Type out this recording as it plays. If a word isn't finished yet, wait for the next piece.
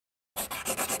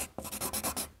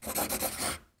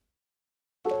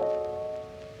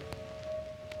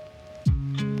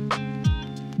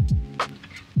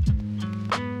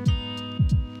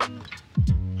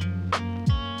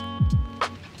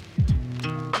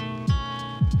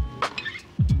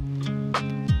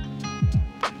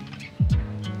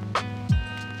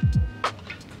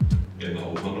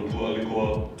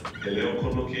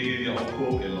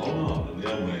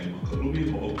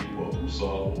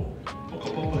sāo, o ka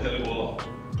papa hele o lāo.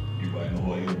 I wai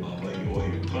noa i o nā wai o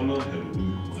i ukana, he rui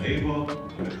kumaiwa,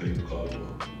 a me ka i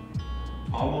ukalua.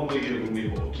 Ama mai e rumi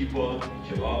o kipa,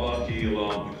 ke lala ki i la,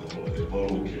 me ka hoa e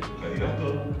paru ke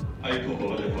kaiata, ai ka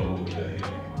hoa e paru ke ahi.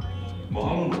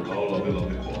 Mahalo no ka ola me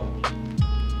lawe koa.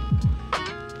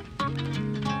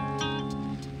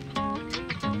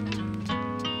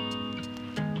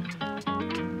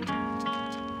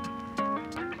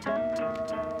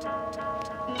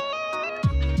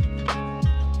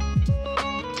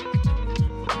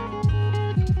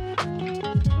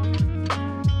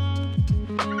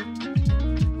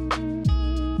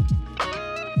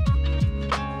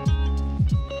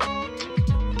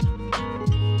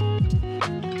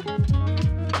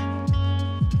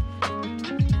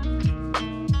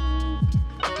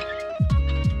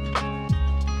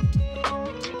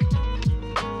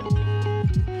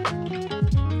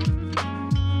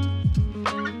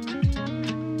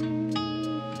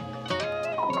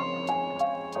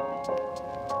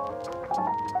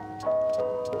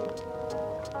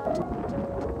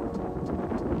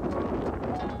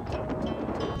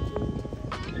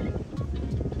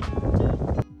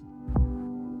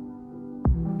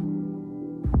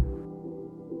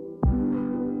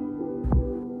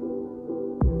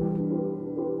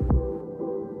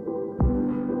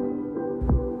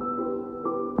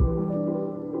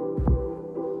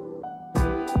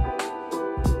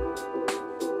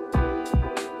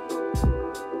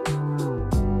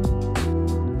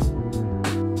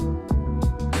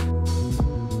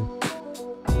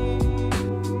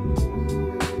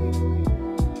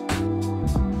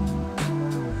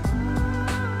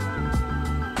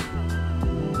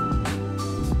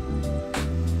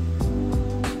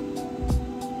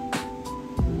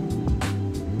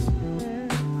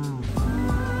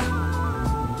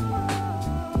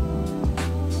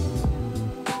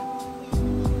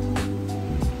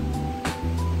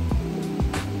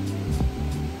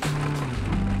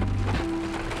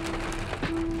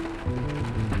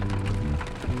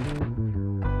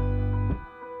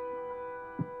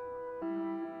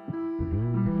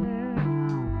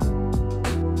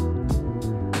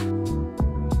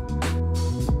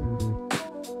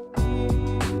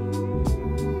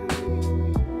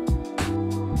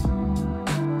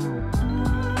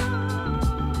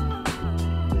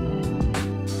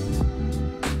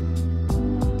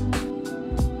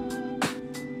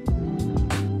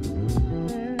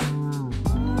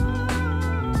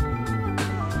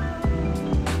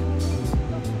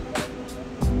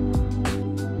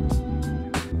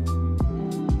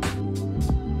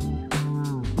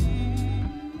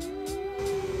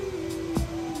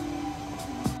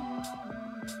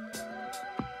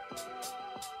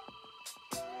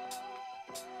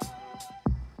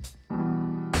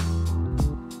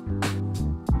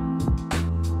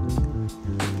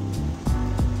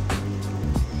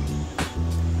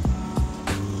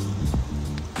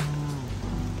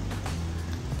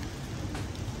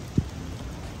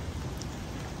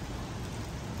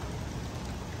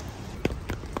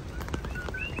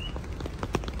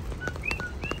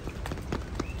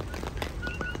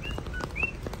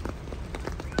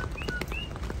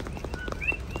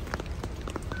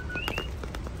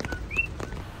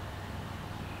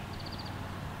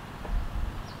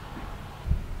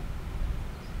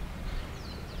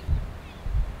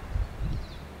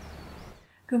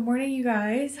 Good morning, you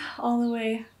guys, all the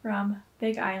way from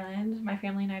Big Island. My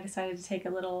family and I decided to take a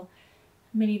little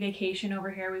mini vacation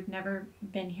over here. We've never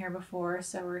been here before,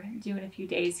 so we're doing a few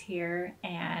days here,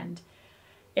 and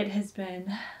it has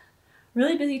been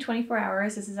really busy 24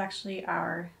 hours. This is actually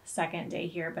our second day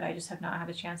here, but I just have not had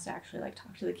a chance to actually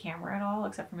talk to the camera at all,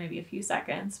 except for maybe a few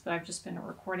seconds, but I've just been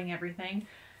recording everything.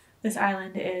 This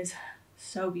island is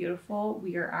so beautiful.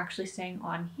 We are actually staying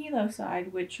on Hilo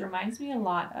side, which reminds me a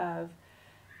lot of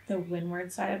the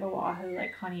windward side of Oahu,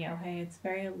 like Kaneohe. It's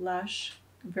very lush,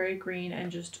 very green, and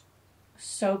just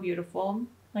so beautiful.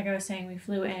 Like I was saying, we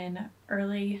flew in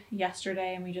early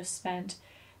yesterday and we just spent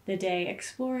the day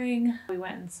exploring. We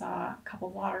went and saw a couple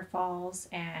waterfalls,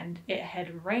 and it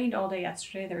had rained all day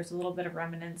yesterday. There was a little bit of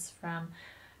remnants from,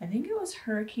 I think it was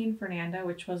Hurricane Fernando,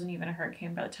 which wasn't even a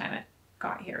hurricane by the time it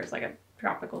got here. It was like a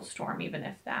tropical storm, even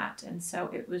if that. And so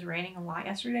it was raining a lot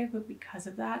yesterday, but because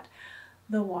of that,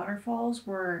 the waterfalls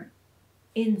were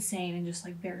insane and just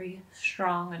very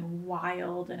strong and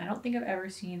wild. And I don't think I've ever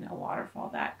seen a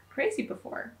waterfall that crazy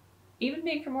before. Even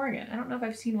being from Oregon, I don't know if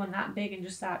I've seen one that big and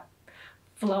just that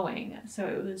flowing. So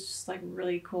it was just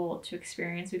really cool to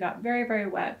experience. We got very, very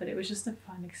wet, but it was just a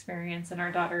fun experience. And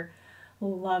our daughter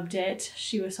Loved it.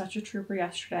 She was such a trooper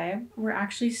yesterday. We're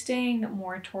actually staying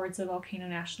more towards the Volcano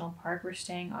National Park. We're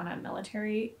staying on a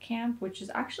military camp, which is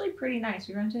actually pretty nice.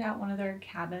 We rented out one of their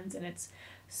cabins and it's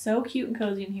so cute and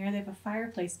cozy in here. They have a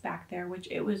fireplace back there, which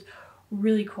it was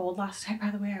really cold last night, by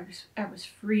the way. I was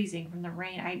freezing from the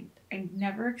rain. I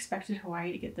never expected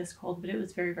Hawaii to get this cold, but it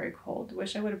was very, very cold.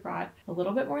 Wish I would have brought a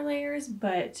little bit more layers,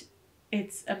 but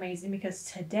it's amazing because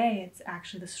today it's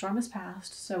actually, the storm has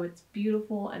passed, so it's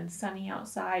beautiful and sunny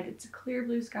outside. It's clear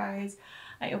blue skies.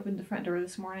 I opened the front door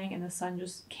this morning and the sun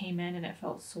just came in and it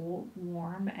felt so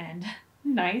warm and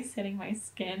nice hitting my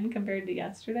skin compared to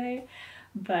yesterday.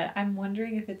 But I'm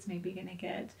wondering if it's maybe gonna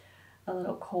get a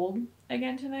little cold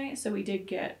again tonight. So we did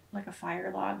get like a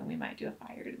fire log and we might do a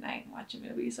fire tonight and watch a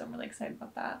movie. So I'm really excited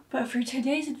about that. But for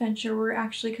today's adventure, we're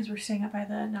actually, because we're staying up by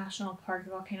the national park,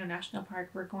 the Volcano National Park,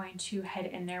 we're going to head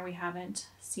in there. We haven't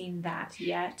seen that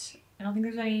yet. I don't think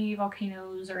there's any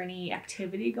volcanoes or any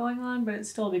activity going on, but it'd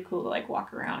still be cool to like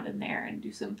walk around in there and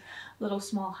do some little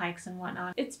small hikes and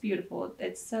whatnot. It's beautiful.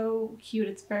 It's so cute.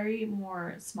 It's very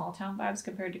more small town vibes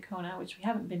compared to Kona, which we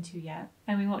haven't been to yet.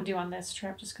 And we won't do on this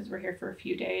trip just because we're here for a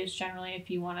few days. Generally,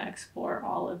 if you want to explore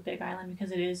all of Big Island,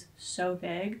 because it is so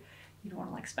big, you don't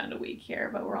want to like spend a week here,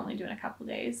 but we're only doing a couple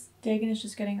days. Dagan is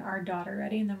just getting our daughter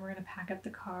ready and then we're going to pack up the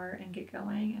car and get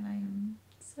going. And I am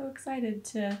so excited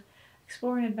to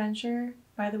explore an adventure.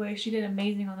 By the way, she did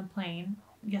amazing on the plane.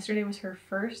 Yesterday was her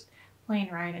first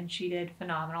plane ride and she did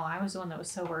phenomenal. I was the one that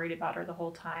was so worried about her the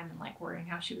whole time and like worrying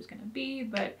how she was going to be,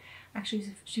 but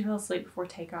actually she fell asleep before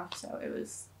takeoff, so it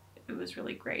was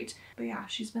really great. But yeah,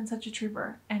 she's been such a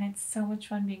trooper and it's so much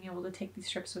fun being able to take these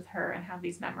trips with her and have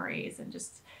these memories and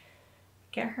just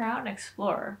get her out and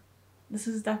explore. This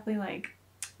is definitely like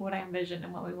what I envisioned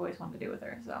and what we've always wanted to do with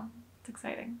her, so it's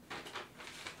exciting.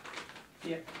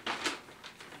 Yeah.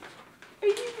 Are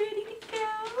you ready to go?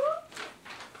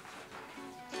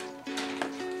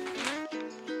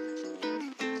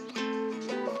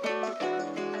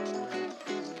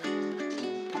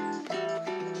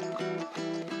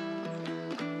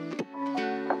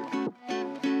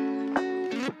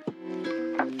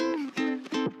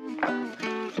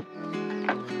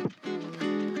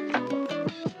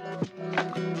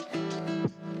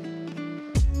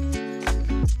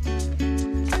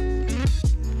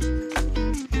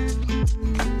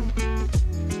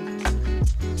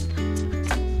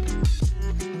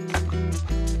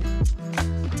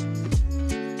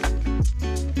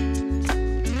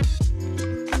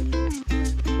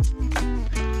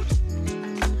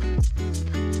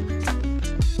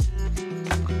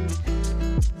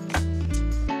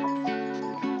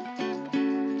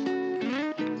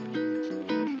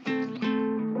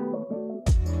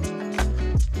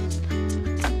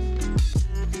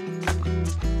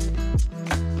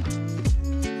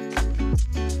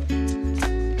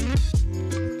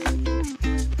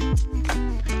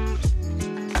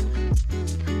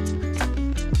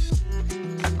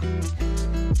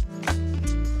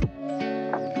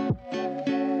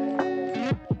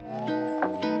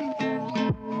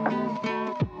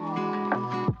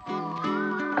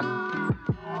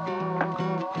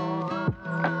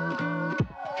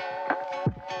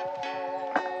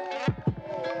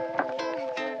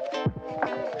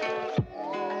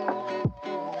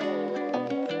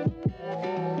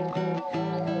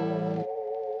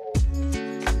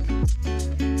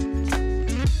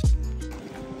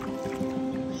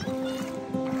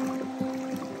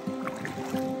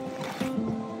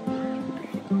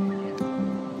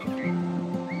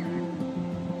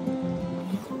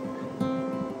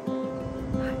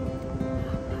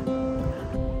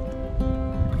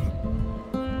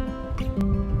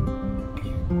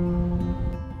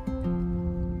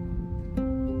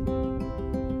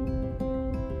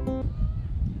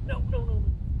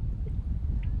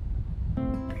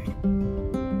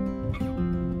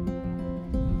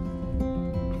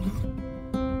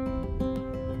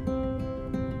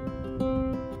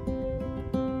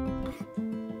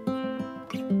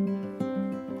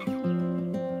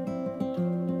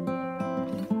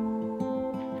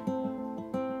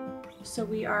 So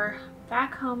we are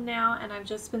back home now, and I've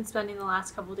just been spending the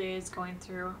last couple days going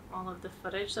through all of the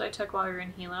footage that I took while we were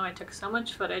in Hilo. I took so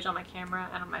much footage on my camera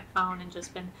and on my phone and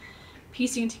just been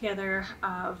piecing together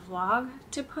a vlog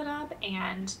to put up,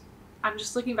 and I'm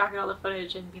just looking back at all the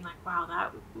footage and being like, wow,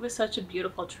 that was such a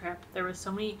beautiful trip. There was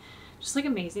so many just like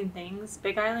amazing things.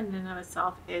 Big Island in and of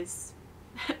itself is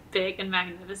big and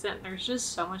magnificent. There's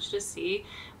just so much to see.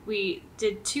 We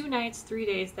did 2 nights, 3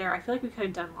 days there. I feel like we could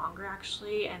have done longer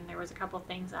actually, and there was a couple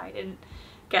things I didn't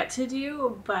get to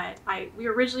do, but we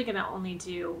were originally going to only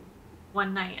do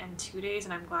 1 night and 2 days,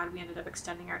 and I'm glad we ended up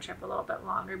extending our trip a little bit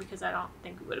longer because I don't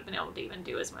think we would have been able to even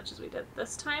do as much as we did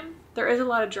this time. There is a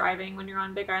lot of driving when you're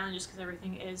on Big Island just because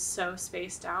everything is so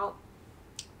spaced out,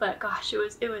 but gosh, it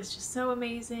was just so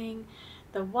amazing.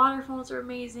 The waterfalls are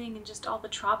amazing, and just all the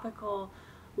tropical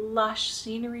lush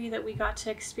scenery that we got to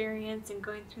experience, and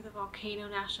going through the Volcano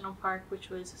National Park, which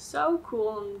was so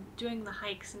cool, and doing the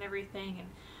hikes and everything, and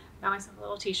got myself a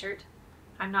little t-shirt.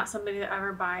 I'm not somebody that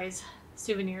ever buys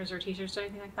souvenirs or t-shirts or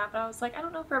anything like that, but I was like, I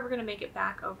don't know if we're ever gonna make it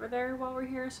back over there while we're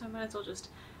here, so I might as well just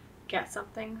get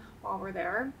something while we're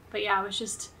there. But yeah, it was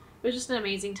just an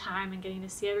amazing time, and getting to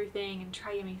see everything and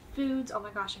try yummy foods. Oh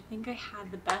my gosh, I think I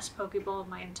had the best poke bowl of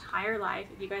my entire life.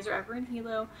 If you guys are ever in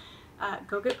Hilo,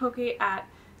 go get poke at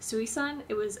Suisun.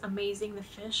 It was amazing. The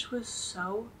fish was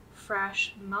so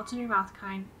fresh, melt in your mouth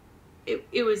kind.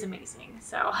 It was amazing.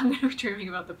 So I'm gonna be dreaming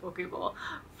about the poke bowl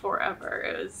forever.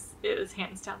 It was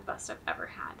hands down the best I've ever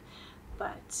had.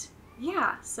 But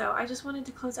yeah, so I just wanted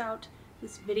to close out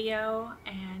this video,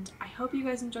 and I hope you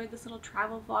guys enjoyed this little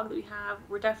travel vlog that we have.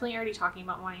 We're definitely already talking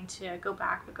about wanting to go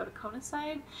back, but go to Kona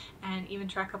side and even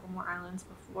try a couple more islands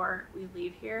before we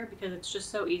leave here, because it's just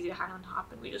so easy to highland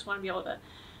hop, and we just want to be able to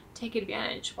take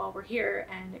advantage while we're here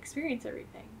and experience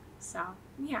everything. So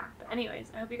yeah, but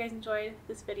anyways, I hope you guys enjoyed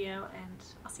this video, and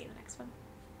I'll see you in the next one.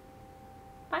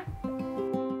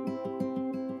 Bye!